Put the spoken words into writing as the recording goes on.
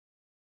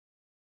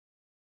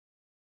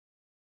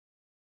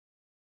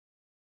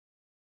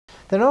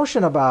The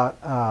notion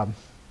about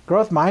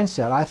growth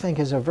mindset, I think,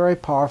 is a very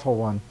powerful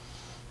one.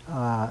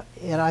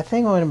 And I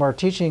think when we're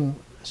teaching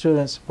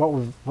students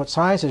what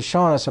science has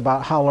shown us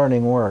about how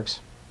learning works,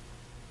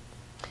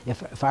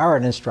 if I were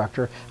an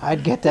instructor,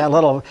 I'd get that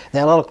little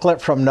clip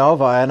from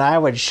Nova, and I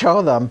would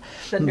show them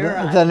the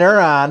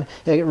neuron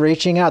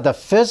reaching out, the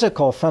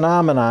physical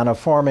phenomenon of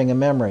forming a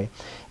memory.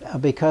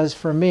 Because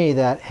for me,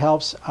 that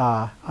helps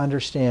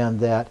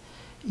understand that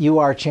you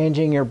are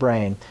changing your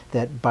brain,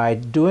 that by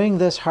doing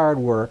this hard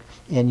work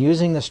and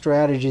using the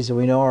strategies that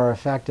we know are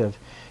effective,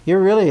 you're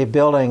really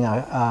building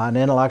an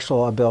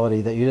intellectual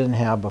ability that you didn't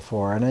have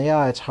before. And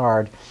yeah, it's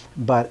hard,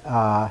 but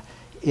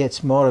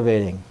it's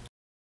motivating.